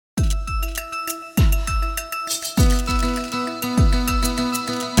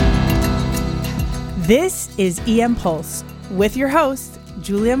This is EM Pulse with your hosts,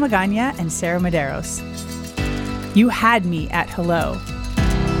 Julia Magana and Sarah Medeiros. You had me at hello.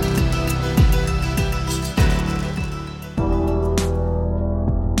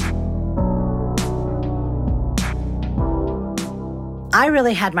 I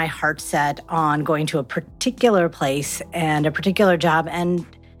really had my heart set on going to a particular place and a particular job, and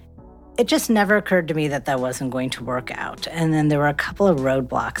it just never occurred to me that that wasn't going to work out. And then there were a couple of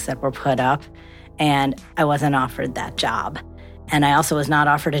roadblocks that were put up, and I wasn't offered that job. And I also was not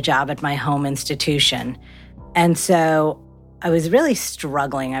offered a job at my home institution. And so I was really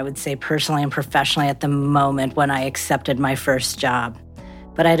struggling, I would say, personally and professionally at the moment when I accepted my first job.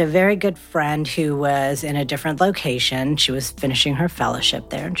 But I had a very good friend who was in a different location. She was finishing her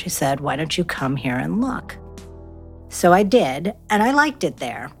fellowship there, and she said, "Why don't you come here and look?" So I did, and I liked it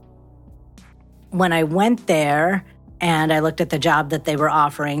there. When I went there and I looked at the job that they were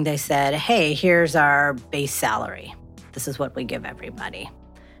offering, they said, "Hey, here's our base salary. This is what we give everybody."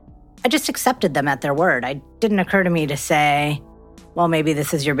 I just accepted them at their word. It didn't occur to me to say, well, maybe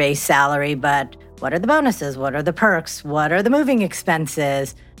this is your base salary, but what are the bonuses? What are the perks? What are the moving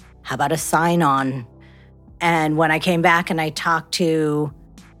expenses? How about a sign-on? And when I came back and I talked to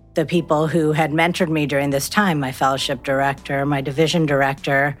the people who had mentored me during this time, my fellowship director, my division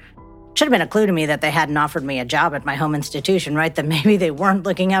director, should have been a clue to me that they hadn't offered me a job at my home institution, right? That maybe they weren't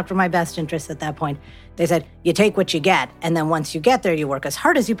looking out for my best interests at that point. They said, you take what you get, and then once you get there, you work as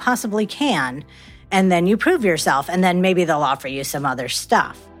hard as you possibly can, and then you prove yourself, and then maybe they'll offer you some other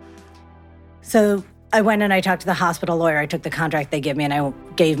stuff. So I went and I talked to the hospital lawyer. I took the contract they gave me,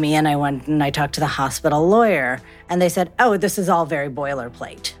 and I went and I talked to the hospital lawyer, and they said, oh, this is all very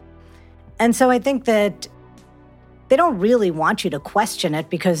boilerplate. And so I think that they don't really want you to question it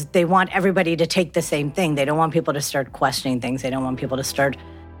because they want everybody to take the same thing. They don't want people to start questioning things. They don't want people to start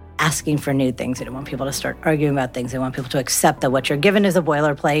asking for new things. They don't want people to start arguing about things. They want people to accept that what you're given is a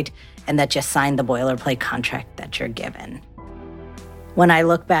boilerplate and that you signed the boilerplate contract that you're given. When I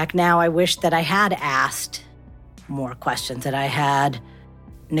look back now, I wish that I had asked more questions, that I had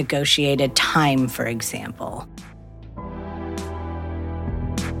negotiated time, for example.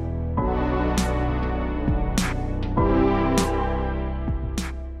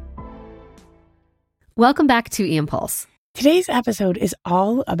 Welcome back to EM Pulse. Today's episode is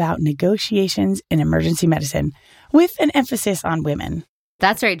all about negotiations in emergency medicine, with an emphasis on women.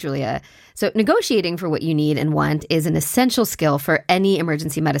 That's right, Julia. So negotiating for what you need and want is an essential skill for any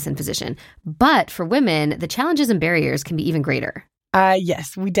emergency medicine physician. But for women, the challenges and barriers can be even greater.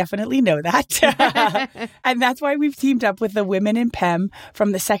 Yes, we definitely know that. And that's why we've teamed up with the Women in PEM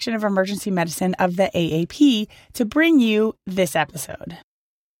from the Section of Emergency Medicine of the AAP to bring you this episode.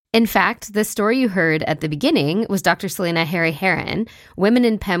 In fact, the story you heard at the beginning was Dr. Selena Harry-Heron, Women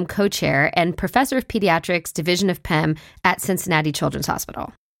in PEM co-chair and professor of pediatrics, Division of PEM at Cincinnati Children's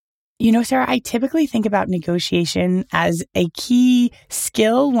Hospital. You know, Sarah, I typically think about negotiation as a key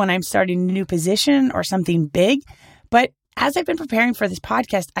skill when I'm starting a new position or something big. But as I've been preparing for this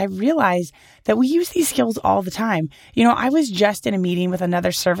podcast, I realized that we use these skills all the time. You know, I was just in a meeting with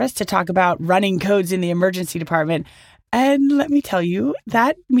another service to talk about running codes in the emergency department. And let me tell you,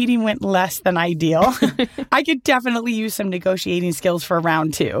 that meeting went less than ideal. I could definitely use some negotiating skills for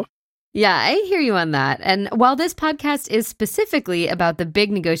round two. Yeah, I hear you on that. And while this podcast is specifically about the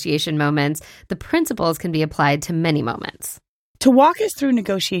big negotiation moments, the principles can be applied to many moments. To walk us through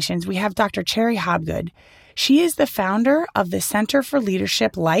negotiations, we have Dr. Cherry Hobgood. She is the founder of the Center for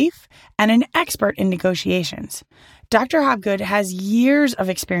Leadership Life and an expert in negotiations. Dr. Hobgood has years of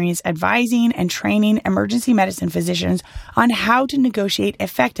experience advising and training emergency medicine physicians on how to negotiate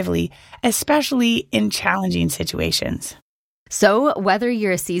effectively, especially in challenging situations. So whether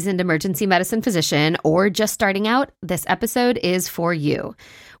you're a seasoned emergency medicine physician or just starting out, this episode is for you.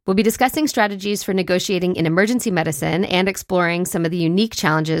 We'll be discussing strategies for negotiating in emergency medicine and exploring some of the unique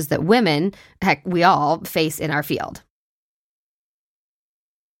challenges that women, heck, we all face in our field.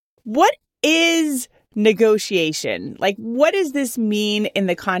 What is negotiation? Like, what does this mean in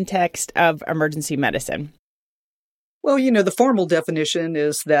the context of emergency medicine? Well, you know, the formal definition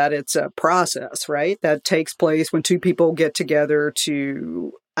is that it's a process, right? That takes place when two people get together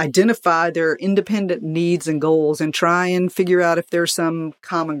to identify their independent needs and goals and try and figure out if there's some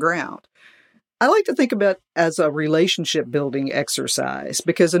common ground. I like to think about it as a relationship building exercise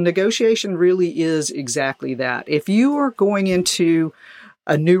because a negotiation really is exactly that. If you are going into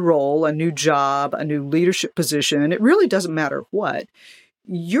a new role, a new job, a new leadership position, it really doesn't matter what,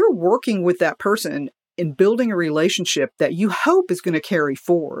 you're working with that person in building a relationship that you hope is going to carry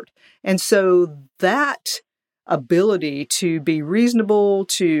forward. And so that ability to be reasonable,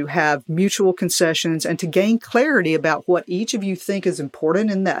 to have mutual concessions, and to gain clarity about what each of you think is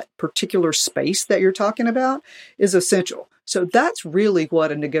important in that particular space that you're talking about is essential. So that's really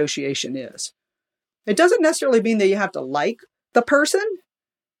what a negotiation is. It doesn't necessarily mean that you have to like the person,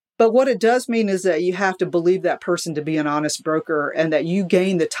 but what it does mean is that you have to believe that person to be an honest broker and that you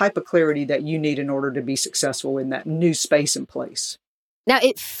gain the type of clarity that you need in order to be successful in that new space and place. Now,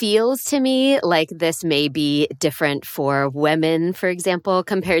 it feels to me like this may be different for women, for example,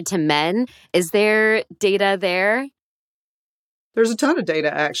 compared to men. Is there data there? There's a ton of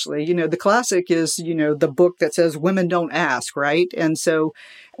data, actually. The classic is, the book that says women don't ask, right? And so,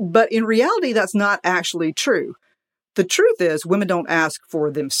 but in reality, that's not actually true. The truth is women don't ask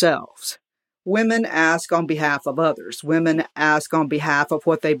for themselves. Women ask on behalf of others. Women ask on behalf of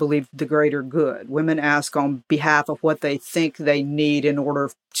what they believe the greater good. Women ask on behalf of what they think they need in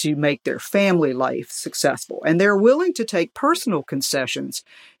order to make their family life successful. And they're willing to take personal concessions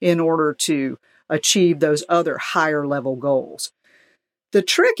in order to achieve those other higher level goals. The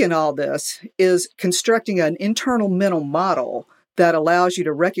trick in all this is constructing an internal mental model that allows you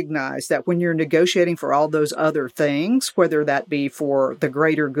to recognize that when you're negotiating for all those other things, whether that be for the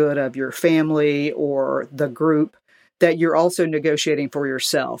greater good of your family or the group, that you're also negotiating for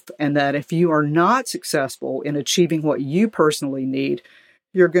yourself. And that if you are not successful in achieving what you personally need,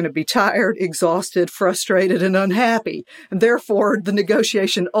 you're going to be tired, exhausted, frustrated, and unhappy. And therefore, the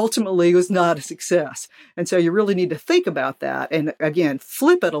negotiation ultimately was not a success. And so you really need to think about that. And again,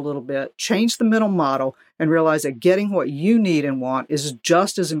 flip it a little bit, change the mental model, and realize that getting what you need and want is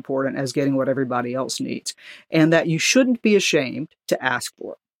just as important as getting what everybody else needs. And that you shouldn't be ashamed to ask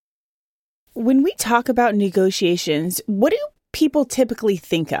for it. When we talk about negotiations, what do people typically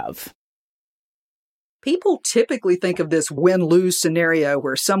think of? People typically think of this win-lose scenario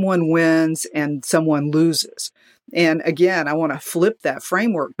where someone wins and someone loses. And again, I want to flip that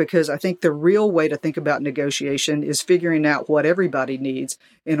framework because I think the real way to think about negotiation is figuring out what everybody needs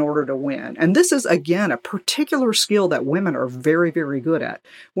in order to win. And this is, again, a particular skill that women are very, very good at.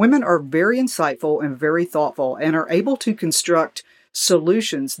 Women are very insightful and very thoughtful and are able to construct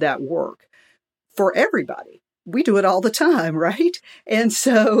solutions that work for everybody. We do it all the time, right? And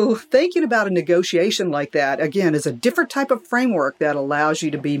so thinking about a negotiation like that, again, is a different type of framework that allows you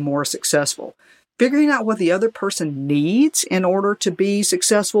to be more successful. Figuring out what the other person needs in order to be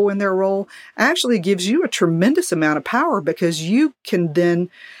successful in their role actually gives you a tremendous amount of power because you can then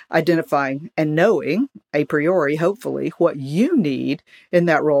identify and knowing a priori, hopefully, what you need in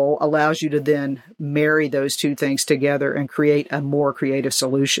that role allows you to then marry those two things together and create a more creative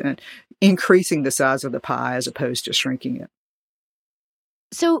solution, increasing the size of the pie as opposed to shrinking it.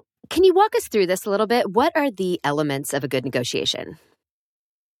 So can you walk us through this a little bit? What are the elements of a good negotiation?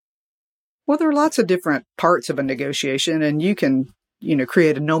 Well, there are lots of different parts of a negotiation, and you can,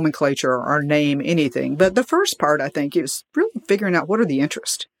 create a nomenclature or name anything. But the first part, I think, is really figuring out what are the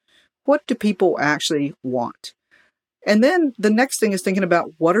interests. What do people actually want? And then the next thing is thinking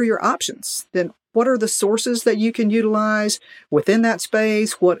about what are your options? Then what are the sources that you can utilize within that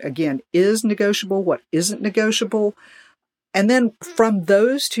space? What, again, is negotiable? What isn't negotiable? And then from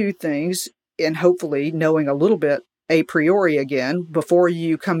those two things, and hopefully knowing a little bit a priori again, before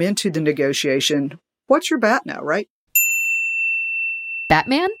you come into the negotiation, what's your BATNA, right?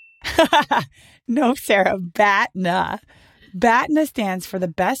 Batman? No, Sarah, BATNA. BATNA stands for the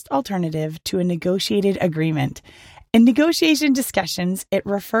best alternative to a negotiated agreement. In negotiation discussions, it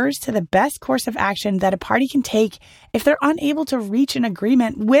refers to the best course of action that a party can take if they're unable to reach an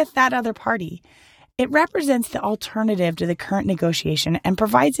agreement with that other party. It represents the alternative to the current negotiation and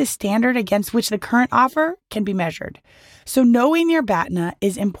provides a standard against which the current offer can be measured. So knowing your BATNA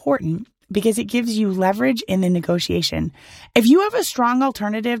is important because it gives you leverage in the negotiation. If you have a strong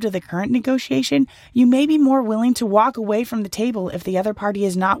alternative to the current negotiation, you may be more willing to walk away from the table if the other party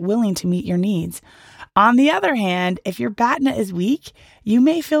is not willing to meet your needs. On the other hand, if your BATNA is weak, you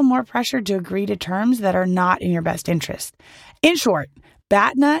may feel more pressure to agree to terms that are not in your best interest. In short,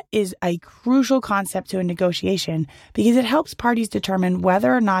 BATNA is a crucial concept to a negotiation because it helps parties determine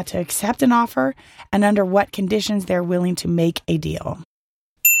whether or not to accept an offer and under what conditions they're willing to make a deal.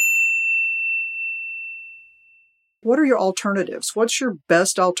 What are your alternatives? What's your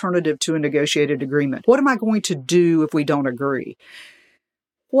best alternative to a negotiated agreement? What am I going to do if we don't agree?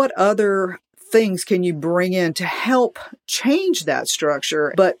 What other things can you bring in to help change that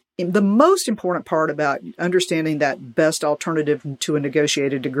structure? But the most important part about understanding that best alternative to a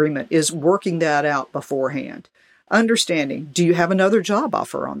negotiated agreement is working that out beforehand. Understanding, do you have another job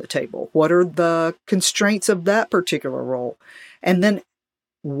offer on the table? What are the constraints of that particular role? And then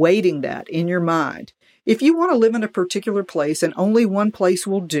weighting that in your mind. If you want to live in a particular place and only one place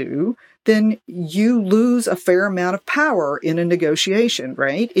will do, then you lose a fair amount of power in a negotiation,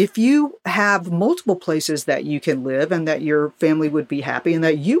 right? If you have multiple places that you can live and that your family would be happy and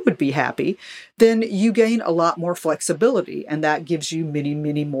that you would be happy, then you gain a lot more flexibility, and that gives you many,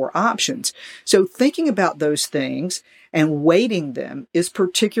 many more options. So thinking about those things and weighting them is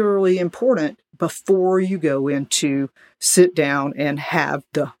particularly important before you go into sit down and have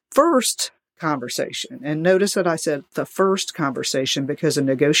the first conversation. And notice that I said the first conversation, because a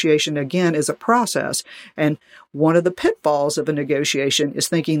negotiation, again, is a process. And one of the pitfalls of a negotiation is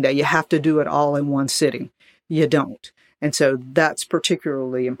thinking that you have to do it all in one sitting. You don't. And so that's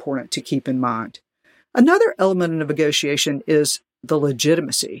particularly important to keep in mind. Another element of negotiation is the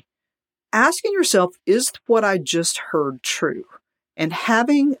legitimacy. Asking yourself, is what I just heard true? And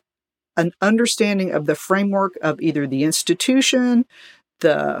having an understanding of the framework of either the institution,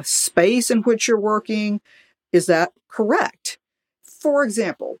 the space in which you're working, is that correct? For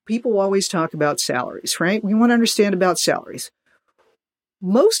example, people always talk about salaries, right? We want to understand about salaries.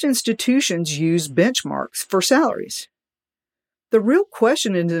 Most institutions use benchmarks for salaries. The real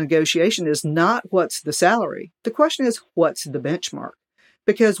question in the negotiation is not what's the salary. The question is, what's the benchmark?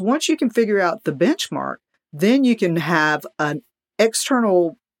 Because once you can figure out the benchmark, then you can have an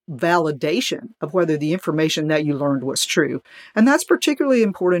external validation of whether the information that you learned was true. And that's particularly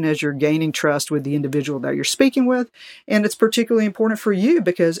important as you're gaining trust with the individual that you're speaking with. And it's particularly important for you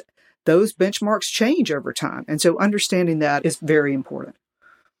because those benchmarks change over time. And so understanding that is very important.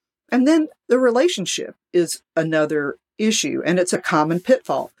 And then the relationship is another issue, and it's a common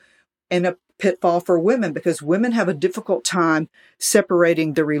pitfall, and a pitfall for women because women have a difficult time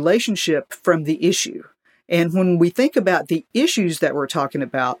separating the relationship from the issue. And when we think about the issues that we're talking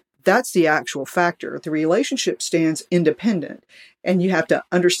about, that's the actual factor. The relationship stands independent, and you have to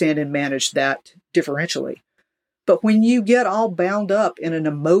understand and manage that differentially. But when you get all bound up in an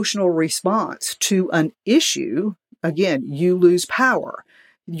emotional response to an issue, again, you lose power.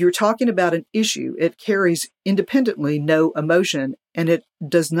 You're talking about an issue. It carries independently no emotion, and it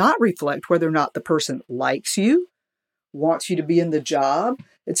does not reflect whether or not the person likes you, wants you to be in the job,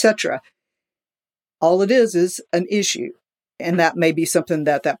 etc. All it is an issue. And that may be something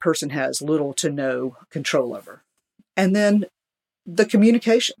that that person has little to no control over. And then the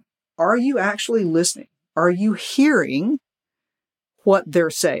communication. Are you actually listening? Are you hearing what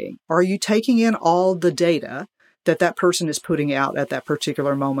they're saying? Are you taking in all the data that that person is putting out at that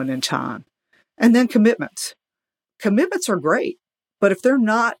particular moment in time? And then commitments. Commitments are great, but if they're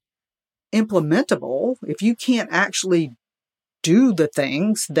not implementable, if you can't actually do the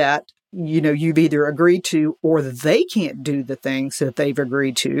things that you've either agreed to, or they can't do the things that they've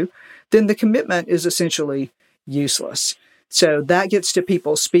agreed to, then the commitment is essentially useless. So that gets to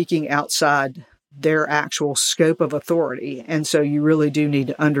people speaking outside their actual scope of authority. And so you really do need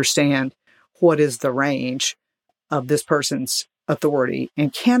to understand what is the range of this person's authority,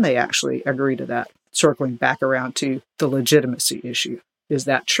 and can they actually agree to that? Circling back around to the legitimacy issue. Is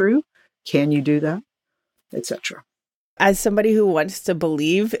that true? Can you do that? Etc. As somebody who wants to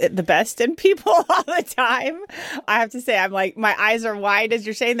believe the best in people all the time, I have to say, I'm like, my eyes are wide as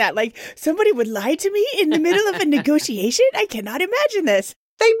you're saying that. Like, somebody would lie to me in the middle of a negotiation? I cannot imagine this.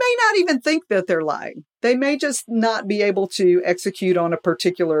 They may not even think that they're lying. They may just not be able to execute on a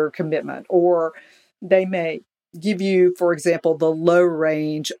particular commitment, or they may give you, for example, the low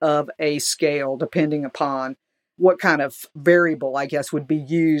range of a scale, depending upon what kind of variable, I guess, would be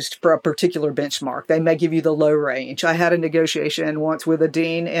used for a particular benchmark. They may give you the low range. I had a negotiation once with a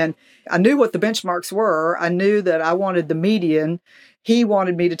dean, and I knew what the benchmarks were. I knew that I wanted the median. He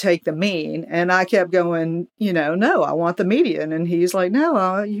wanted me to take the mean, and I kept going, no, I want the median. And he's like,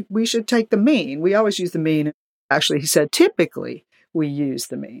 no, we should take the mean. We always use the mean. Actually, he said, typically we use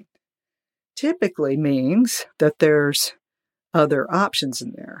the mean. Typically means that there's other options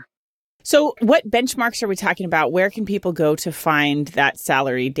in there. So what benchmarks are we talking about? Where can people go to find that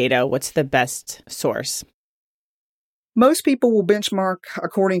salary data? What's the best source? Most people will benchmark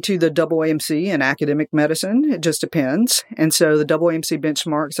according to the AAMC in academic medicine. It just depends. And so the AAMC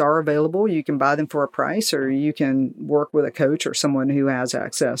benchmarks are available. You can buy them for a price, or you can work with a coach or someone who has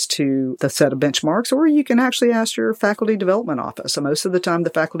access to the set of benchmarks, or you can actually ask your faculty development office. So most of the time, the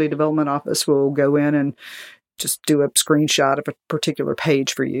faculty development office will go in and just do a screenshot of a particular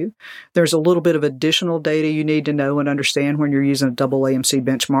page for you. There's a little bit of additional data you need to know and understand when you're using a AAMC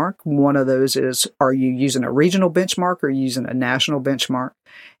benchmark. One of those is, are you using a regional benchmark or using a national benchmark?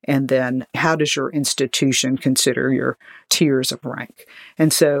 And then how does your institution consider your tiers of rank?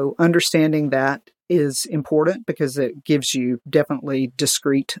 And so understanding that is important because it gives you definitely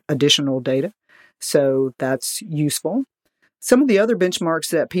discrete additional data. So that's useful. Some of the other benchmarks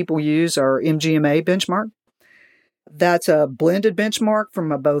that people use are MGMA benchmark. That's a blended benchmark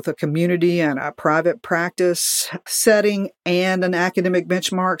from both a community and a private practice setting and an academic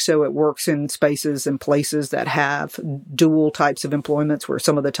benchmark. So it works in spaces and places that have dual types of employments, where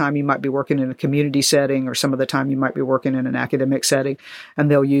some of the time you might be working in a community setting or some of the time you might be working in an academic setting,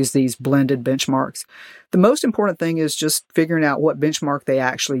 and they'll use these blended benchmarks. The most important thing is just figuring out what benchmark they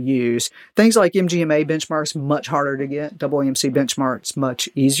actually use. Things like MGMA benchmarks, much harder to get. AAMC benchmarks, much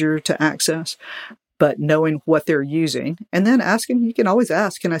easier to access. But knowing what they're using and then asking, you can always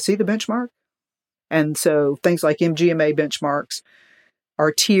ask, can I see the benchmark? And so things like MGMA benchmarks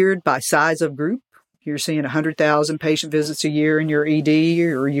are tiered by size of group. You're seeing 100,000 patient visits a year in your ED,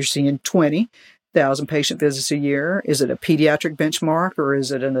 or you're seeing 20,000 patient visits a year. Is it a pediatric benchmark, or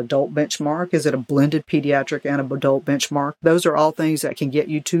is it an adult benchmark? Is it a blended pediatric and adult benchmark? Those are all things that can get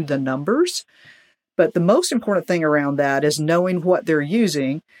you to the numbers. But the most important thing around that is knowing what they're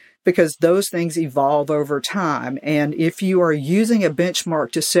using, because those things evolve over time. And if you are using a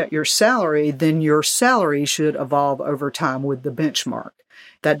benchmark to set your salary, then your salary should evolve over time with the benchmark.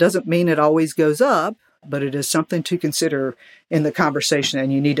 That doesn't mean it always goes up, but it is something to consider in the conversation.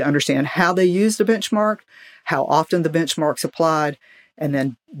 And you need to understand how they use the benchmark, how often the benchmark's applied, and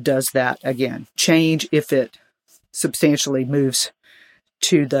then does that, again, change if it substantially moves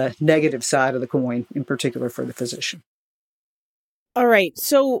to the negative side of the coin, in particular for the physician. All right.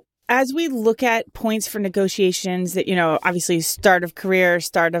 So as we look at points for negotiations that, obviously start of career,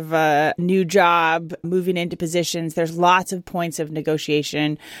 start of a new job, moving into positions, there's lots of points of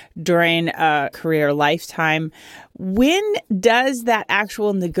negotiation during a career lifetime. When does that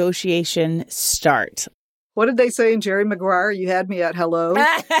actual negotiation start? What did they say in Jerry Maguire? You had me at hello,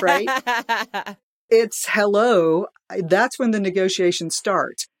 right? It's hello. That's when the negotiation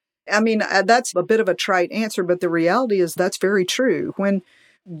starts. I mean, that's a bit of a trite answer, but the reality is that's very true. When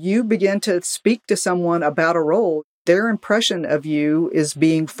you begin to speak to someone about a role, their impression of you is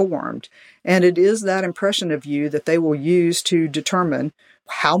being formed. And it is that impression of you that they will use to determine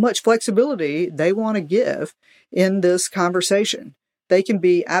how much flexibility they want to give in this conversation. They can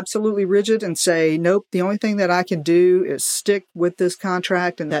be absolutely rigid and say, nope, the only thing that I can do is stick with this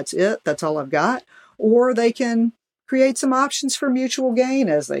contract and that's it. That's all I've got. Or they can create some options for mutual gain,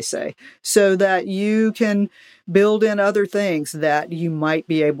 as they say, so that you can build in other things that you might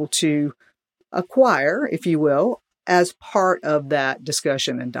be able to acquire, if you will, as part of that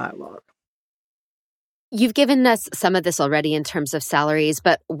discussion and dialogue. You've given us some of this already in terms of salaries,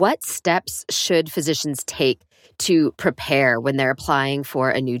 but what steps should physicians take to prepare when they're applying for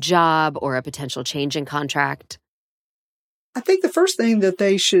a new job or a potential change in contract? I think the first thing that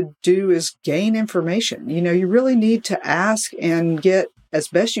they should do is gain information. You really need to ask and get, as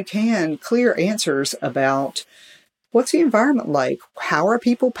best you can, clear answers about what's the environment like? How are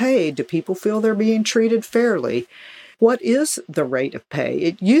people paid? Do people feel they're being treated fairly? What is the rate of pay?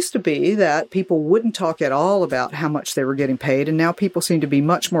 It used to be that people wouldn't talk at all about how much they were getting paid, and now people seem to be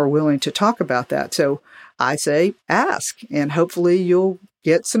much more willing to talk about that. So I say ask, and hopefully you'll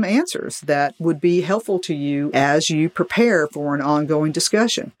get some answers that would be helpful to you as you prepare for an ongoing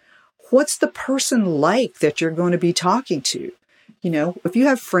discussion. What's the person like that you're going to be talking to? If you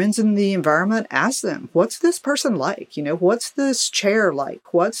have friends in the environment, ask them, what's this person like? What's this chair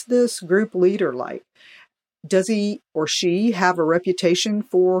like? What's this group leader like? Does he or she have a reputation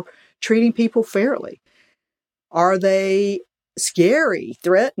for treating people fairly? Are they scary,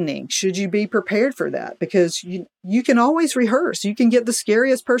 threatening? Should you be prepared for that? Because you can always rehearse. You can get the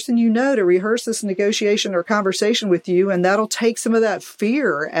scariest person to rehearse this negotiation or conversation with you, and that'll take some of that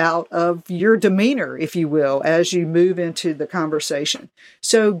fear out of your demeanor, if you will, as you move into the conversation.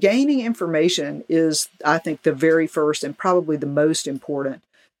 So gaining information is, I think, the very first and probably the most important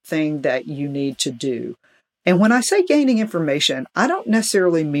thing that you need to do. And when I say gaining information, I don't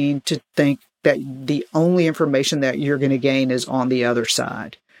necessarily mean to think that the only information that you're going to gain is on the other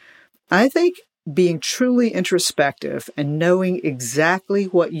side. I think being truly introspective and knowing exactly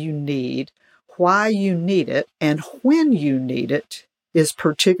what you need, why you need it, and when you need it is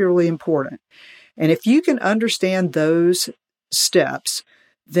particularly important. And if you can understand those steps,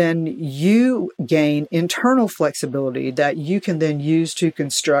 then you gain internal flexibility that you can then use to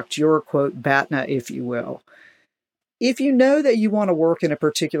construct your, quote, BATNA, if you will. If you know that you want to work in a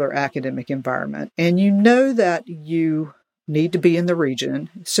particular academic environment and you know that you need to be in the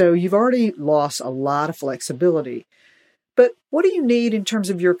region, so you've already lost a lot of flexibility. But what do you need in terms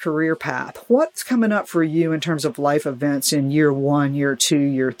of your career path? What's coming up for you in terms of life events in year 1, year 2,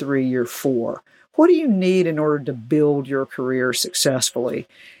 year 3, year 4? What do you need in order to build your career successfully?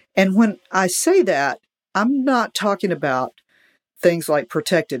 And when I say that, I'm not talking about things like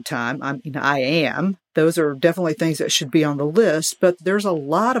protected time. I mean, I am. Those are definitely things that should be on the list, but there's a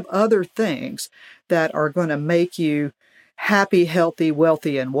lot of other things that are going to make you happy, healthy,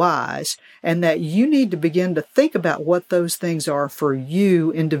 wealthy, and wise, and that you need to begin to think about what those things are for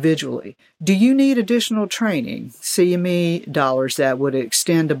you individually. Do you need additional training, CME dollars that would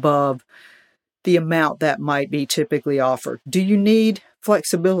extend above the amount that might be typically offered? Do you need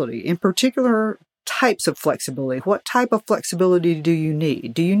flexibility? In particular, types of flexibility. What type of flexibility do you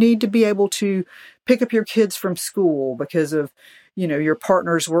need? Do you need to be able to pick up your kids from school because of, your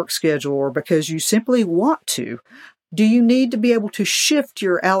partner's work schedule, or because you simply want to? Do you need to be able to shift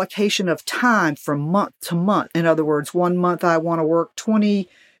your allocation of time from month to month? In other words, 1 month I want to work 20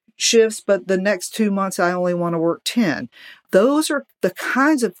 shifts, but the next 2 months I only want to work 10. Those are the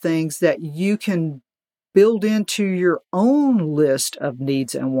kinds of things that you can build into your own list of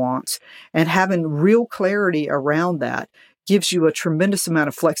needs and wants, and having real clarity around that gives you a tremendous amount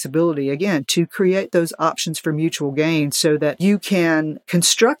of flexibility, again, to create those options for mutual gain so that you can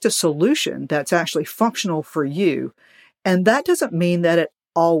construct a solution that's actually functional for you. And that doesn't mean that it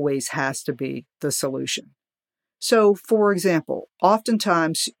always has to be the solution. So, for example,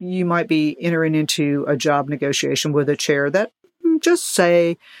 oftentimes you might be entering into a job negotiation with a chair that, just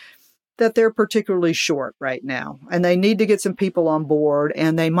say that they're particularly short right now and they need to get some people on board,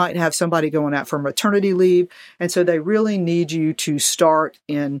 and they might have somebody going out for maternity leave. And so they really need you to start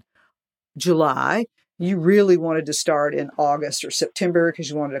in July. You really wanted to start in August or September because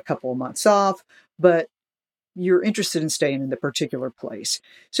you wanted a couple of months off, but you're interested in staying in the particular place.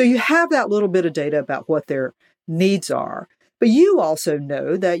 So you have that little bit of data about what their needs are. But you also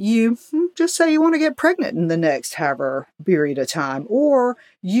know that you, just say you want to get pregnant in the next however period of time, or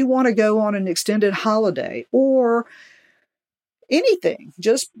you want to go on an extended holiday, or anything.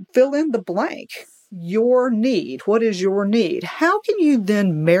 Just fill in the blank. Your need. What is your need? How can you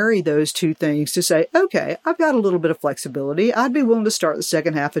then marry those two things to say, okay, I've got a little bit of flexibility. I'd be willing to start the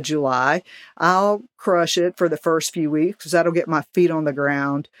second half of July. I'll crush it for the first few weeks because that'll get my feet on the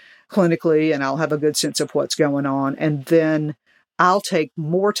ground clinically, and I'll have a good sense of what's going on. And then I'll take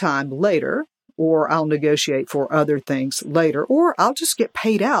more time later, or I'll negotiate for other things later, or I'll just get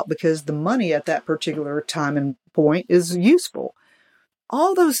paid out because the money at that particular time and point is useful.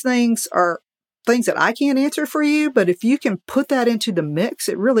 All those things are things that I can't answer for you, but if you can put that into the mix,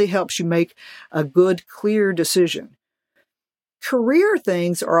 it really helps you make a good, clear decision. Career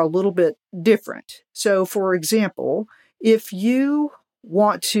things are a little bit different. So, for example, if you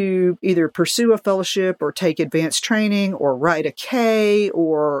want to either pursue a fellowship or take advanced training or write a K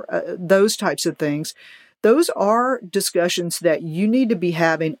or those types of things, those are discussions that you need to be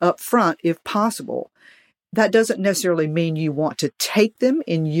having up front if possible. That doesn't necessarily mean you want to take them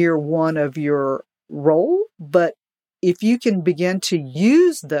in year one of your role, but if you can begin to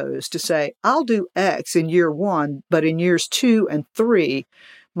use those to say, I'll do X in year one, but in years 2 and 3,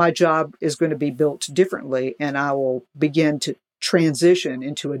 my job is going to be built differently, and I will begin to transition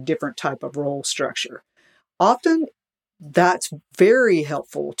into a different type of role structure. Often that's very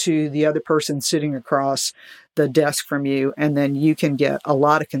helpful to the other person sitting across the desk from you, and then you can get a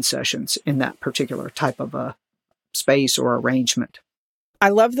lot of concessions in that particular type of a space or arrangement. I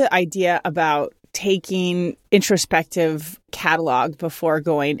love the idea about taking introspective catalog before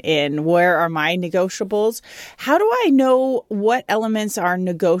going in. Where are my negotiables? How do I know what elements are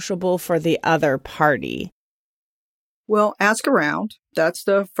negotiable for the other party? Well, ask around. That's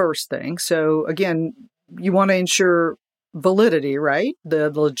the first thing. So again, you want to ensure validity, right? The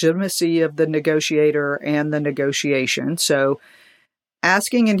legitimacy of the negotiator and the negotiation. So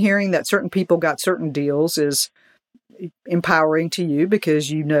asking and hearing that certain people got certain deals is empowering to you because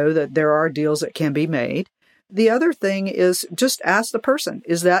you know that there are deals that can be made. The other thing is just ask the person,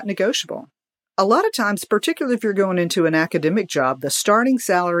 is that negotiable? A lot of times, particularly if you're going into an academic job, the starting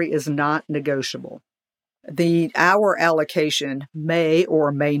salary is not negotiable. The hour allocation may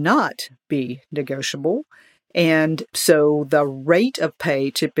or may not be negotiable. And so the rate of pay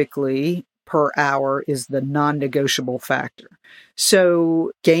typically per hour is the non-negotiable factor.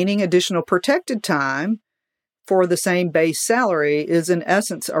 So gaining additional protected time for the same base salary is in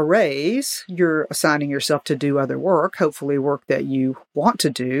essence a raise. You're assigning yourself to do other work, hopefully work that you want to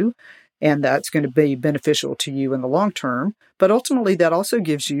do, and that's going to be beneficial to you in the long term. But ultimately, that also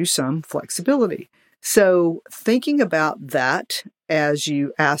gives you some flexibility. So thinking about that as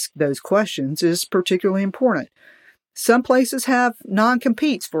you ask those questions is particularly important. Some places have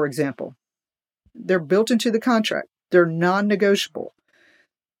non-competes, for example. They're built into the contract. They're non-negotiable.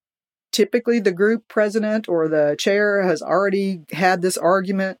 typically the group president or the chair has already had this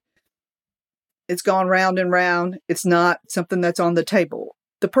argument. It's gone round and round. It's not something that's on the table.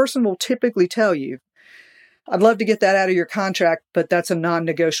 The person will typically tell you, I'd love to get that out of your contract, but that's a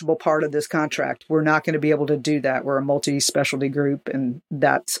non-negotiable part of this contract. We're not going to be able to do that. We're a multi-specialty group, and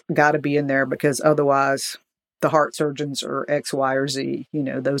that's got to be in there because otherwise the heart surgeons are X, Y, or Z,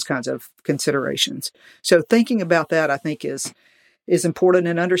 those kinds of considerations. So thinking about that, I think, is important,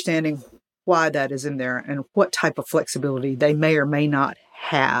 and understanding why that is in there and what type of flexibility they may or may not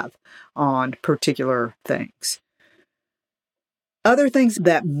have on particular things. Other things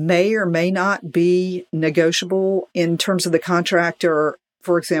that may or may not be negotiable in terms of the contract are,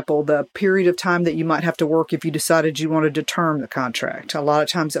 for example, the period of time that you might have to work if you decided you wanted to term the contract. A lot of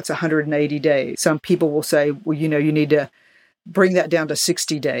times that's 180 days. Some people will say, well, you need to bring that down to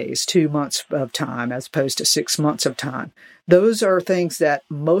 60 days, 2 months of time, as opposed to 6 months of time. Those are things that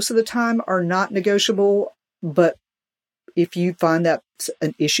most of the time are not negotiable, but if you find that's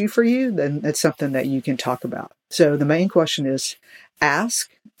an issue for you, then it's something that you can talk about. So the main question is ask,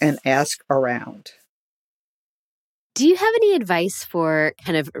 and ask around. Do you have any advice for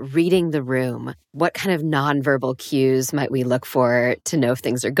kind of reading the room? What kind of nonverbal cues might we look for to know if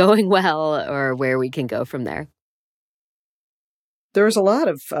things are going well or where we can go from there? There's a lot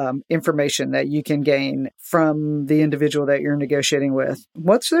of information that you can gain from the individual that you're negotiating with.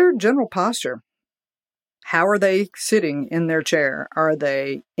 What's their general posture? How are they sitting in their chair? Are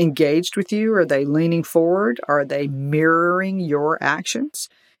they engaged with you? Are they leaning forward? Are they mirroring your actions?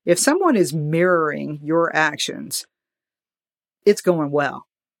 If someone is mirroring your actions, it's going well.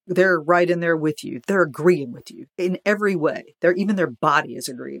 They're right in there with you. They're agreeing with you in every way. Even their body is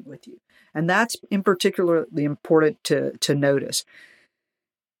agreeing with you. And that's in particularly important to notice.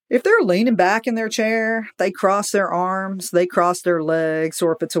 If they're leaning back in their chair, they cross their arms, they cross their legs,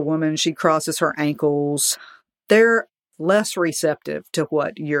 or if it's a woman, she crosses her ankles. They're less receptive to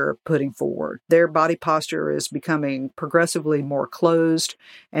what you're putting forward. Their body posture is becoming progressively more closed,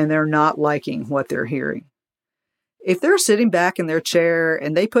 and they're not liking what they're hearing. If they're sitting back in their chair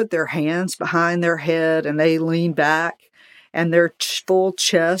and they put their hands behind their head and they lean back and their full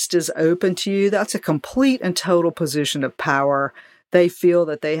chest is open to you, that's a complete and total position of power. They feel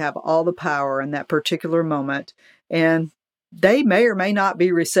that they have all the power in that particular moment, and they may or may not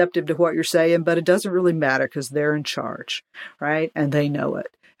be receptive to what you're saying, but it doesn't really matter because they're in charge, right? And they know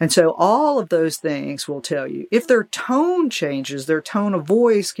it. And so all of those things will tell you. If their tone changes, their tone of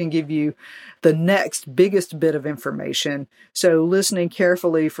voice can give you the next biggest bit of information. So listening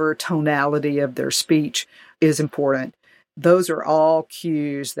carefully for tonality of their speech is important. Those are all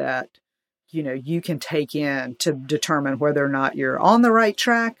cues that you can take in to determine whether or not you're on the right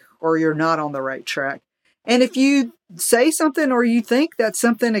track or you're not on the right track. And if you say something or you think that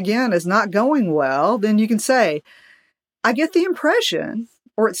something, again, is not going well, then you can say, I get the impression,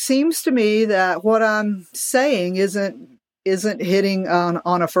 or it seems to me that what I'm saying isn't hitting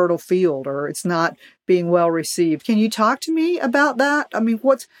on a fertile field, or it's not being well received. Can you talk to me about that? I mean,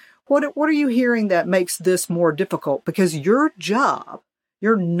 what are you hearing that makes this more difficult? Because your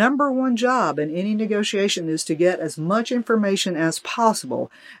number one job in any negotiation is to get as much information as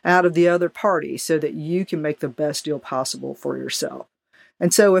possible out of the other party so that you can make the best deal possible for yourself.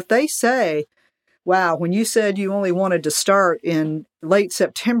 And so if they say, wow, when you said you only wanted to start in late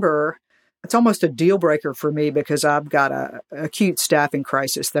September, it's almost a deal breaker for me because I've got a acute staffing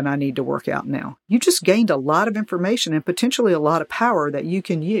crisis that I need to work out now. You just gained a lot of information and potentially a lot of power that you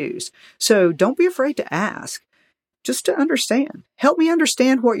can use. So don't be afraid to ask. Just to understand. Help me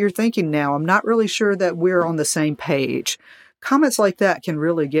understand what you're thinking now. I'm not really sure that we're on the same page. Comments like that can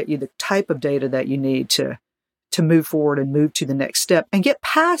really get you the type of data that you need to move forward and move to the next step and get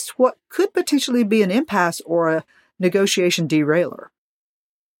past what could potentially be an impasse or a negotiation derailer.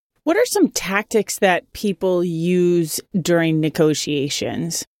 What are some tactics that people use during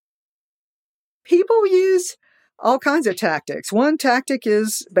negotiations? People use all kinds of tactics. One tactic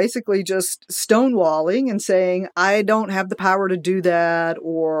is basically just stonewalling and saying, I don't have the power to do that,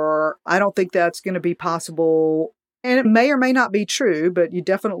 or I don't think that's going to be possible. And it may or may not be true, but you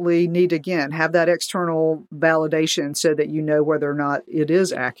definitely need to, again, have that external validation so that you know whether or not it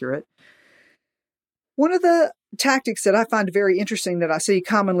is accurate. One of the tactics that I find very interesting that I see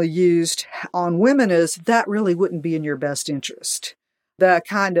commonly used on women is that really wouldn't be in your best interest. The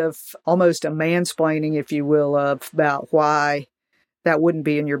kind of almost a mansplaining, if you will, about why that wouldn't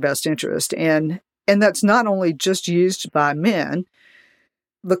be in your best interest. And that's not only just used by men.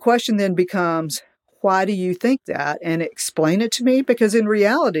 The question then becomes, why do you think that? And explain it to me, because in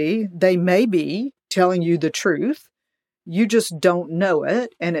reality, they may be telling you the truth. You just don't know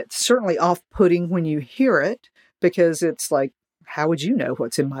it. And it's certainly off-putting when you hear it, because it's like, how would you know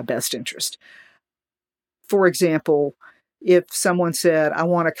what's in my best interest? For example, if someone said, I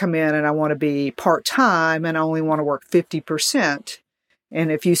want to come in and I want to be part-time and I only want to work 50%.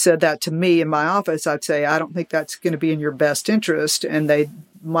 And if you said that to me in my office, I'd say, I don't think that's going to be in your best interest. And they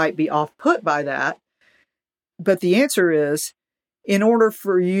might be off-put by that. But the answer is, in order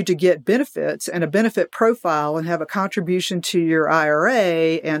for you to get benefits and a benefit profile and have a contribution to your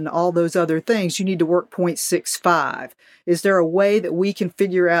IRA and all those other things, you need to work 0.65. Is there a way that we can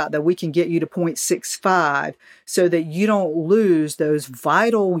figure out that we can get you to 0.65 so that you don't lose those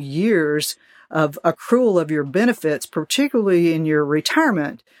vital years of accrual of your benefits, particularly in your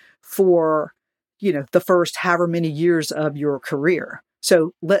retirement for, the first however many years of your career?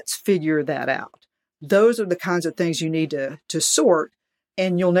 So let's figure that out. Those are the kinds of things you need to sort,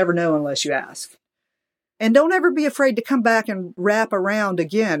 and you'll never know unless you ask. And don't ever be afraid to come back and wrap around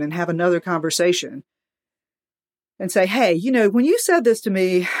again and have another conversation and say, hey, when you said this to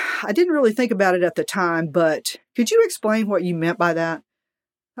me, I didn't really think about it at the time, but could you explain what you meant by that?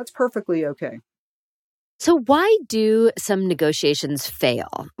 That's perfectly okay. So why do some negotiations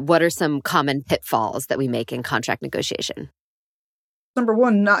fail? What are some common pitfalls that we make in contract negotiation? Number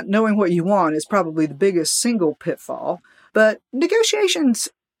one, not knowing what you want is probably the biggest single pitfall. But negotiations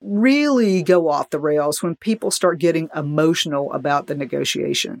really go off the rails when people start getting emotional about the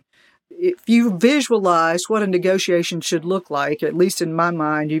negotiation. If you visualize what a negotiation should look like, at least in my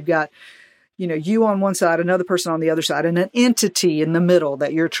mind, you've got, you on one side, another person on the other side, and an entity in the middle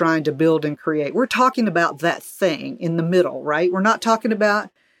that you're trying to build and create. We're talking about that thing in the middle, right? We're not talking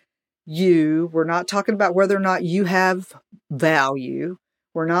about you. We're not talking about whether or not you have value.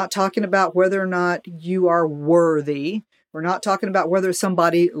 We're not talking about whether or not you are worthy. We're not talking about whether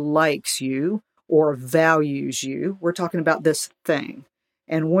somebody likes you or values you. We're talking about this thing.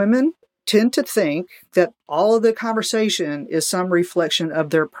 And women tend to think that all of the conversation is some reflection of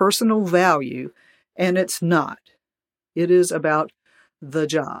their personal value, and it's not. It is about the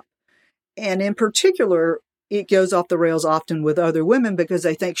job. And in particular, it goes off the rails often with other women because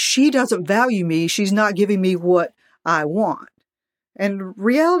they think she doesn't value me. She's not giving me what I want. And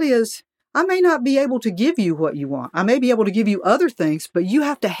reality is, I may not be able to give you what you want. I may be able to give you other things, but you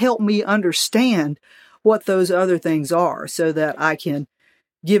have to help me understand what those other things are so that I can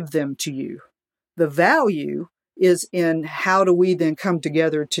give them to you. The value is in how do we then come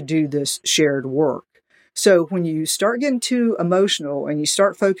together to do this shared work. So when you start getting too emotional and you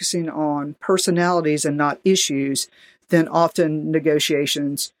start focusing on personalities and not issues, then often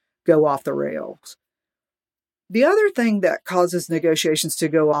negotiations go off the rails. The other thing that causes negotiations to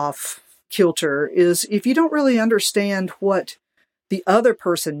go off kilter is if you don't really understand what the other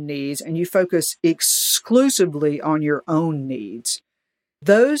person needs and you focus exclusively on your own needs.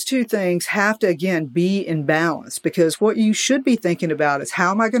 Those two things have to, again, be in balance, because what you should be thinking about is,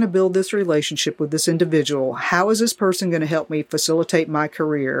 how am I going to build this relationship with this individual? How is this person going to help me facilitate my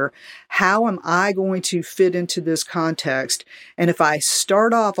career? How am I going to fit into this context? And if I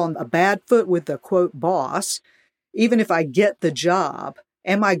start off on a bad foot with the quote boss, even if I get the job,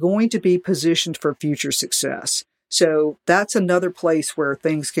 am I going to be positioned for future success? So that's another place where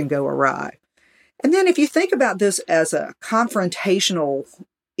things can go awry. And then if you think about this as a confrontational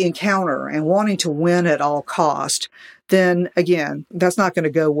encounter and wanting to win at all cost, then again, that's not going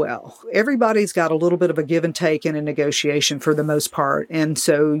to go well. Everybody's got a little bit of a give and take in a negotiation for the most part. And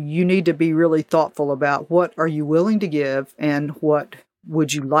so you need to be really thoughtful about what are you willing to give and what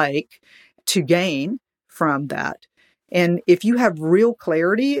would you like to gain from that. And if you have real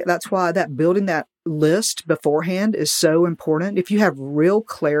clarity, that's why that building that list beforehand is so important. If you have real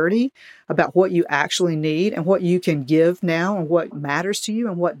clarity about what you actually need and what you can give now and what matters to you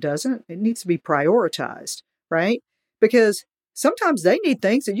and what doesn't, it needs to be prioritized, right? Because sometimes they need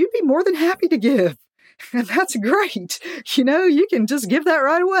things that you'd be more than happy to give. And that's great. You can just give that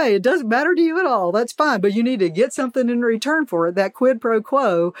right away. It doesn't matter to you at all. That's fine. But you need to get something in return for it. That quid pro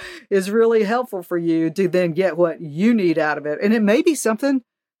quo is really helpful for you to then get what you need out of it. And it may be something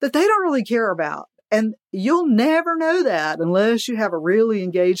that they don't really care about. And you'll never know that unless you have a really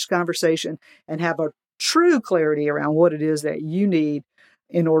engaged conversation and have a true clarity around what it is that you need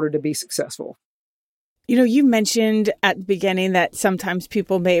in order to be successful. You mentioned at the beginning that sometimes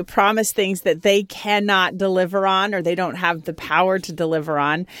people may promise things that they cannot deliver on or they don't have the power to deliver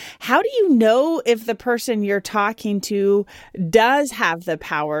on. How do you know if the person you're talking to does have the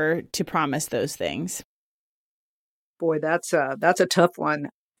power to promise those things? Boy, that's a tough one.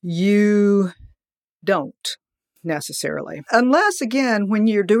 You don't necessarily. Unless, again, when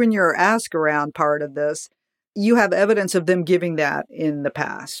you're doing your ask around part of this, you have evidence of them giving that in the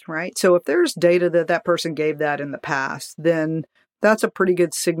past, right? So if there's data that that person gave that in the past, then that's a pretty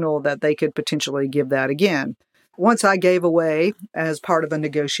good signal that they could potentially give that again. Once I gave away as part of a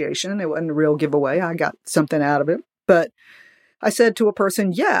negotiation, it wasn't a real giveaway. I got something out of it. But I said to a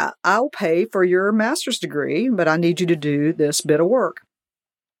person, yeah, I'll pay for your master's degree, but I need you to do this bit of work.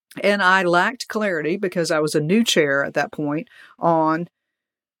 And I lacked clarity because I was a new chair at that point on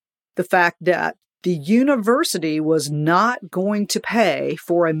the fact that the university was not going to pay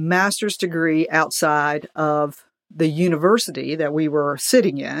for a master's degree outside of the university that we were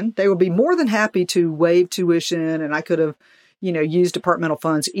sitting in. They would be more than happy to waive tuition, and I could have, used departmental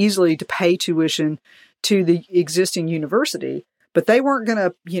funds easily to pay tuition to the existing university, but they weren't going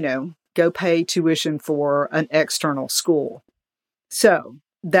to, go pay tuition for an external school. So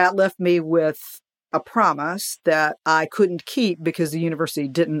that left me with a promise that I couldn't keep because the university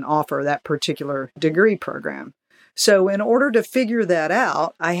didn't offer that particular degree program. So in order to figure that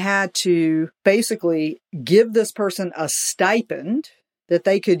out, I had to basically give this person a stipend that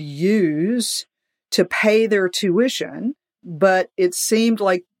they could use to pay their tuition, but it seemed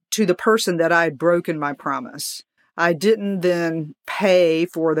like to the person that I had broken my promise. I didn't then pay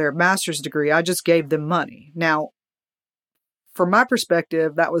for their master's degree. I just gave them money. Now, from my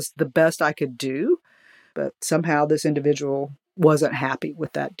perspective, that was the best I could do, but somehow this individual wasn't happy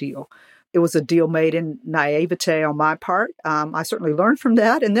with that deal. It was a deal made in naivete on my part. I certainly learned from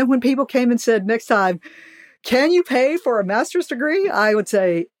that. And then when people came and said, next time, can you pay for a master's degree? I would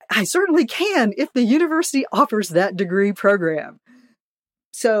say, I certainly can if the university offers that degree program.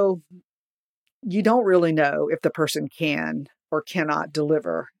 So you don't really know if the person can or cannot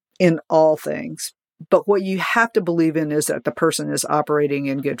deliver in all things. But what you have to believe in is that the person is operating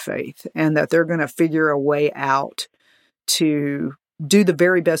in good faith and that they're going to figure a way out to do the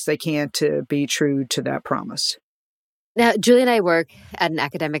very best they can to be true to that promise. Now, Julie and I work at an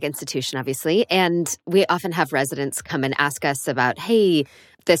academic institution, obviously, and we often have residents come and ask us about, hey,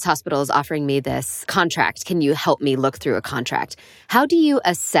 this hospital is offering me this contract. Can you help me look through a contract? How do you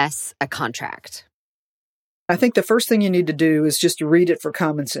assess a contract? I think the first thing you need to do is just read it for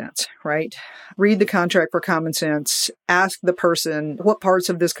common sense, right? Read the contract for common sense. Ask the person what parts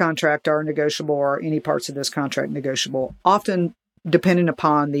of this contract are negotiable or any parts of this contract negotiable. Often, depending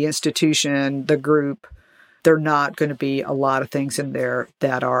upon the institution, the group, there are not going to be a lot of things in there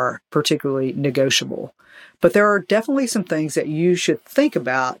that are particularly negotiable. But there are definitely some things that you should think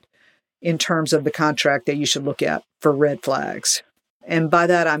about in terms of the contract that you should look at for red flags. And by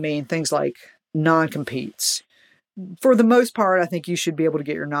that, I mean things like non-competes. For the most part, I think you should be able to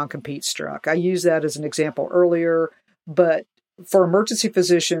get your non-compete struck. I used that as an example earlier, but for emergency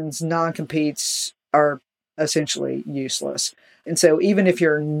physicians, non-competes are essentially useless. And so even if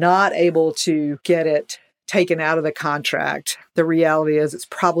you're not able to get it taken out of the contract, the reality is it's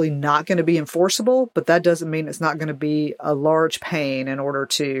probably not going to be enforceable, but that doesn't mean it's not going to be a large pain in order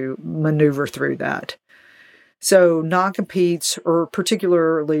to maneuver through that. So non-competes or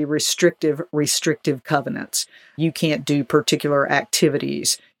particularly restrictive covenants. You can't do particular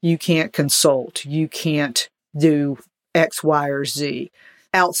activities. You can't consult. You can't do X, Y, or Z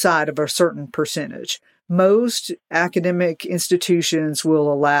outside of a certain percentage. Most academic institutions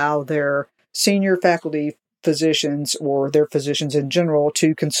will allow their senior faculty physicians or their physicians in general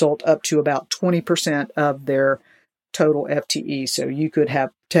to consult up to about 20% of their total FTE. So you could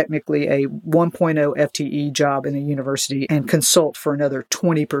have technically a 1.0 FTE job in a university and consult for another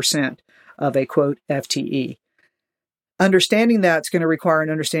 20% of a quote FTE. Understanding that's going to require an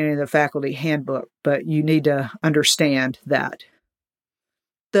understanding of the faculty handbook, but you need to understand that.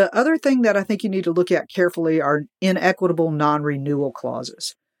 The other thing that I think you need to look at carefully are inequitable non-renewal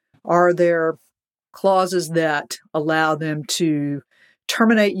clauses. Are there clauses that allow them to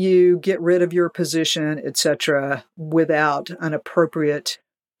terminate you, get rid of your position, etc., without an appropriate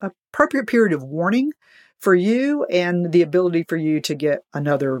period of warning for you and the ability for you to get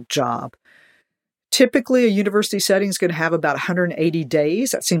another job? Typically, a university setting is going to have about 180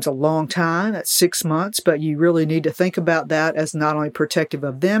 days. That seems a long time. That's 6 months, but you really need to think about that as not only protective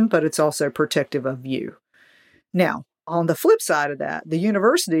of them, but it's also protective of you. Now, on the flip side of that, the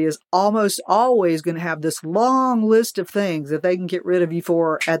university is almost always going to have this long list of things that they can get rid of you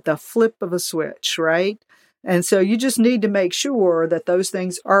for at the flip of a switch, right? And so you just need to make sure that those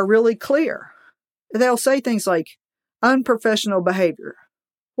things are really clear. They'll say things like unprofessional behavior.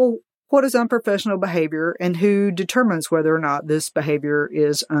 Well, what is unprofessional behavior and who determines whether or not this behavior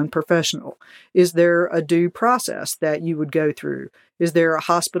is unprofessional? Is there a due process that you would go through? Is there a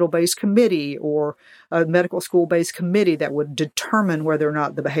hospital-based committee or a medical school-based committee that would determine whether or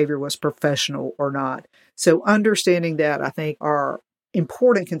not the behavior was professional or not? So understanding that, I think, are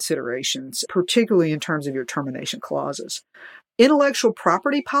important considerations, particularly in terms of your termination clauses. Intellectual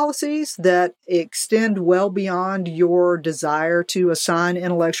property policies that extend well beyond your desire to assign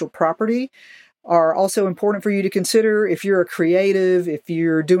intellectual property are also important for you to consider. If you're a creative, if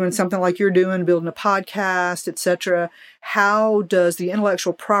you're doing something like you're doing, building a podcast, etc., how does the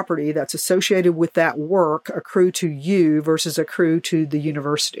intellectual property that's associated with that work accrue to you versus accrue to the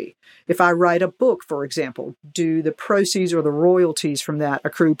university? If I write a book, for example, do the proceeds or the royalties from that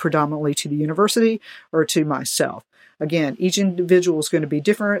accrue predominantly to the university or to myself? Again, each individual is going to be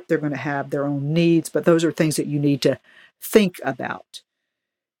different. They're going to have their own needs, but those are things that you need to think about.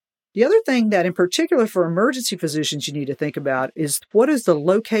 The other thing that in particular for emergency physicians you need to think about is what is the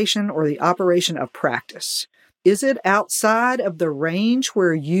location or the operation of practice? Is it outside of the range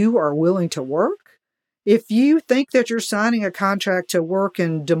where you are willing to work? If you think that you're signing a contract to work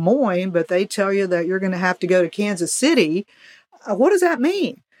in Des Moines, but they tell you that you're going to have to go to Kansas City, what does that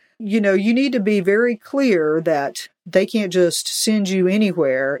mean? You need to be very clear that they can't just send you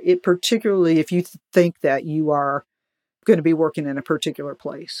anywhere, particularly if you think that you are going to be working in a particular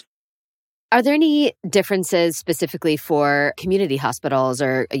place. Are there any differences specifically for community hospitals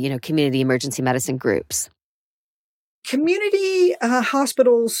or, community emergency medicine groups? Community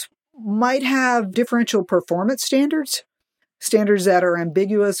hospitals might have differential performance standards that are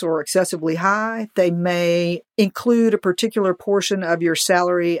ambiguous or excessively high. They may include a particular portion of your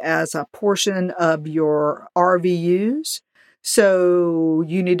salary as a portion of your RVUs. So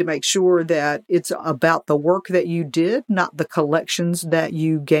you need to make sure that it's about the work that you did, not the collections that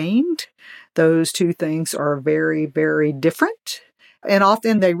you gained. Those two things are very, very different. And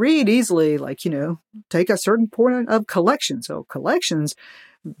often they read easily like, take a certain point of collection. So collections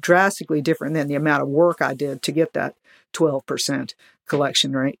drastically different than the amount of work I did to get that 12%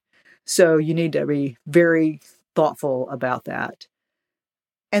 collection rate. So you need to be very thoughtful about that.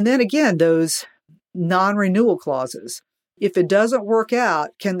 And then again, those non-renewal clauses. If it doesn't work out,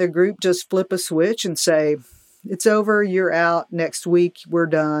 can the group just flip a switch and say, it's over, you're out, next week, we're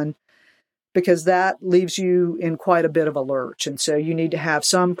done? Because that leaves you in quite a bit of a lurch. And so you need to have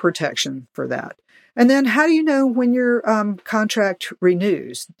some protection for that. And then how do you know when your contract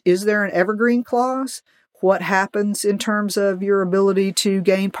renews? Is there an evergreen clause? What happens in terms of your ability to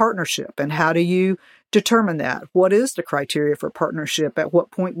gain partnership? And how do you determine that? What is the criteria for partnership? At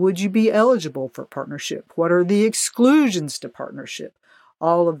what point would you be eligible for partnership? What are the exclusions to partnership?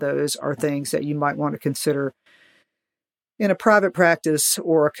 All of those are things that you might want to consider in a private practice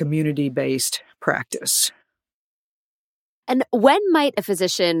or a community-based practice. And when might a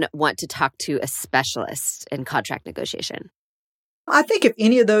physician want to talk to a specialist in contract negotiation? I think if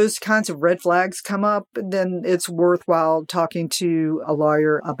any of those kinds of red flags come up, then it's worthwhile talking to a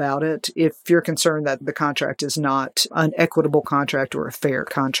lawyer about it if you're concerned that the contract is not an equitable contract or a fair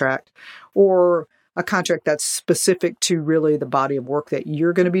contract, or a contract that's specific to really the body of work that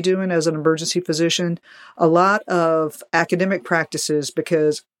you're going to be doing as an emergency physician. A lot of academic practices,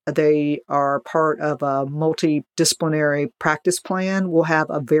 because they are part of a multidisciplinary practice plan, will have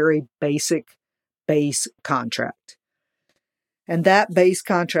a very basic base contract. And that base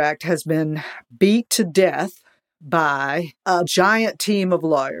contract has been beat to death by a giant team of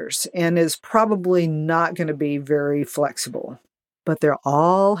lawyers and is probably not going to be very flexible. But they'll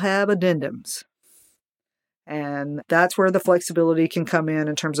all have addendums. And that's where the flexibility can come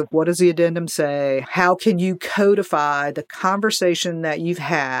in terms of what does the addendum say? How can you codify the conversation that you've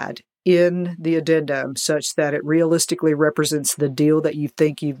had in the addendum such that it realistically represents the deal that you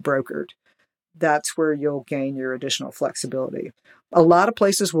think you've brokered? That's where you'll gain your additional flexibility. A lot of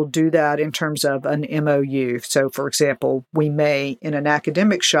places will do that in terms of an MOU. So, for example, we may, in an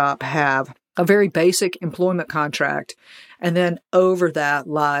academic shop, have a very basic employment contract, and then over that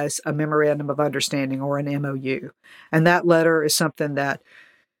lies a memorandum of understanding or an MOU. And that letter is something that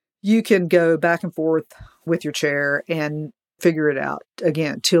you can go back and forth with your chair and figure it out,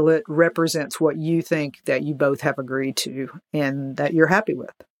 again, till it represents what you think that you both have agreed to and that you're happy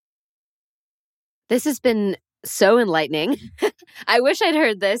with. This has been so enlightening. I wish I'd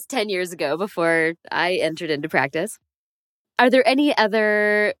heard this 10 years ago before I entered into practice. Are there any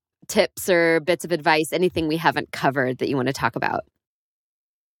other tips or bits of advice, anything we haven't covered that you want to talk about?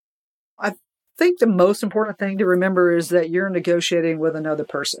 I think the most important thing to remember is that you're negotiating with another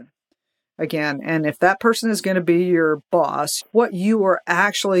person. again. And if that person is going to be your boss, what you are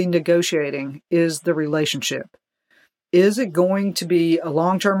actually negotiating is the relationship. Is it going to be a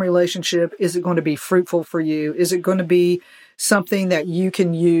long-term relationship? Is it going to be fruitful for you? Is it going to be something that you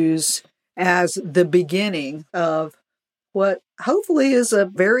can use as the beginning of what hopefully is a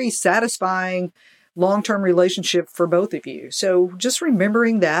very satisfying long-term relationship for both of you? So just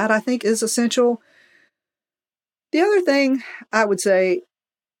remembering that, I think, is essential. The other thing I would say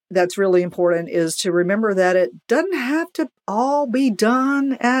that's really important is to remember that it doesn't have to all be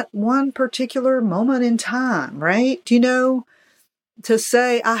done at one particular moment in time, right? To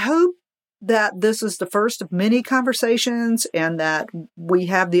say, I hope that this is the first of many conversations and that we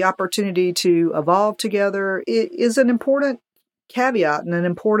have the opportunity to evolve together, it is an important caveat and an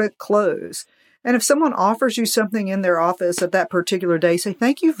important close. And if someone offers you something in their office at that particular day, say,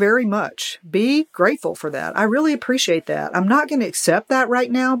 thank you very much. Be grateful for that. I really appreciate that. I'm not going to accept that right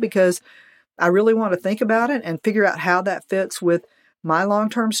now because I really want to think about it and figure out how that fits with my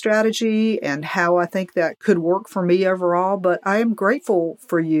long-term strategy and how I think that could work for me overall. But I am grateful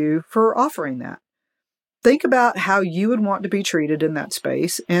for you for offering that. Think about how you would want to be treated in that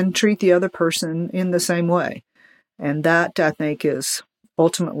space and treat the other person in the same way. And that, I think, is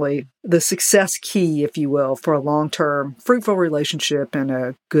ultimately the success key, if you will, for a long-term, fruitful relationship and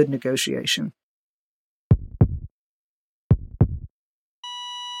a good negotiation.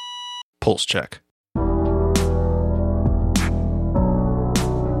 Pulse check.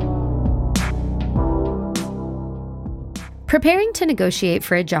 Preparing to negotiate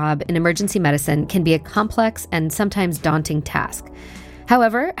for a job in emergency medicine can be a complex and sometimes daunting task.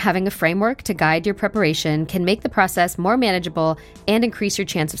 However, having a framework to guide your preparation can make the process more manageable and increase your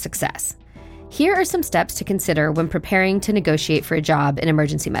chance of success. Here are some steps to consider when preparing to negotiate for a job in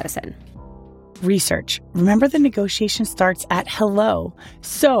emergency medicine. Research. Remember, the negotiation starts at hello.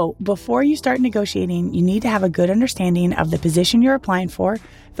 So before you start negotiating, you need to have a good understanding of the position you're applying for,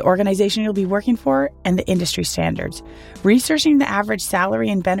 the organization you'll be working for, and the industry standards. Researching the average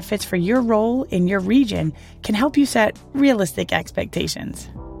salary and benefits for your role in your region can help you set realistic expectations.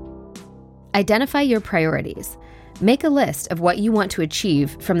 Identify your priorities. Make a list of what you want to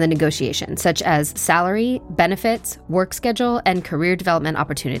achieve from the negotiation, such as salary, benefits, work schedule, and career development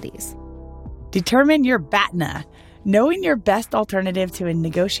opportunities. Determine your BATNA. Knowing your best alternative to a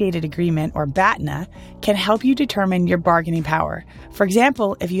negotiated agreement, or BATNA, can help you determine your bargaining power. For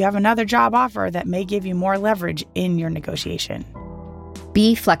example, if you have another job offer that may give you more leverage in your negotiation.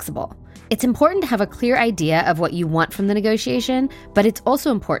 Be flexible. It's important to have a clear idea of what you want from the negotiation, but it's also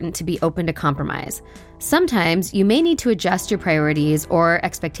important to be open to compromise. Sometimes you may need to adjust your priorities or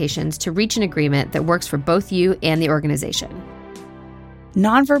expectations to reach an agreement that works for both you and the organization.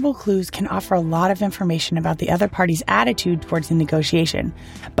 Nonverbal clues can offer a lot of information about the other party's attitude towards the negotiation.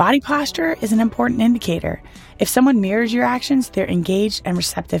 Body posture is an important indicator. If someone mirrors your actions, they're engaged and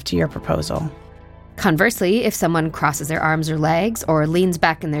receptive to your proposal. Conversely, if someone crosses their arms or legs or leans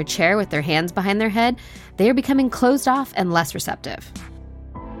back in their chair with their hands behind their head, they are becoming closed off and less receptive.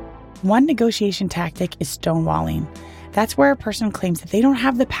 One negotiation tactic is stonewalling. That's where a person claims that they don't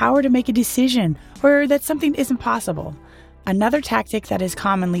have the power to make a decision or that something isn't possible. Another tactic that is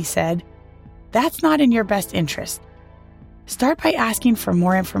commonly said, that's not in your best interest. Start by asking for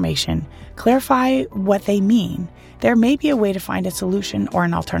more information. Clarify what they mean. There may be a way to find a solution or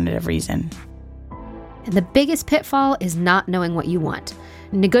an alternative reason. And the biggest pitfall is not knowing what you want.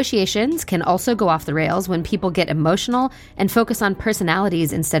 Negotiations can also go off the rails when people get emotional and focus on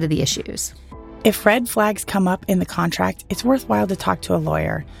personalities instead of the issues. If red flags come up in the contract, it's worthwhile to talk to a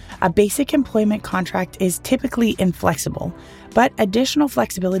lawyer. A basic employment contract is typically inflexible, but additional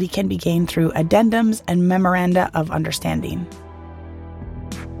flexibility can be gained through addendums and memoranda of understanding.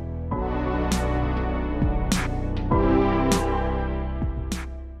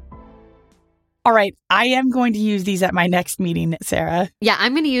 All right, I am going to use these at my next meeting, Sarah. Yeah,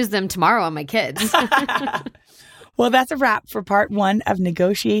 I'm going to use them tomorrow on my kids. Well, that's a wrap for part 1 of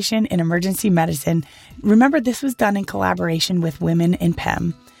Negotiation in Emergency Medicine. Remember, this was done in collaboration with Women in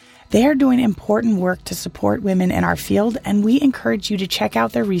PEM. They are doing important work to support women in our field, and we encourage you to check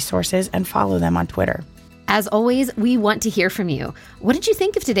out their resources and follow them on Twitter. As always, we want to hear from you. What did you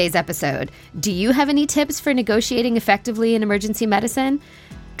think of today's episode? Do you have any tips for negotiating effectively in emergency medicine?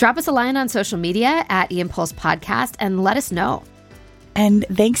 Drop us a line on social media at eImpulse Podcast and let us know. And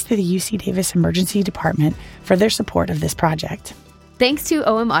thanks to the UC Davis Emergency Department for their support of this project. Thanks to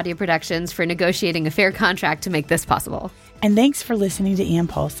OM Audio Productions for negotiating a fair contract to make this possible. And thanks for listening to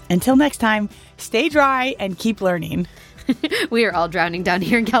eImpulse. Until next time, stay dry and keep learning. We are all drowning down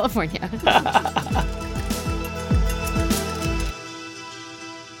here in California.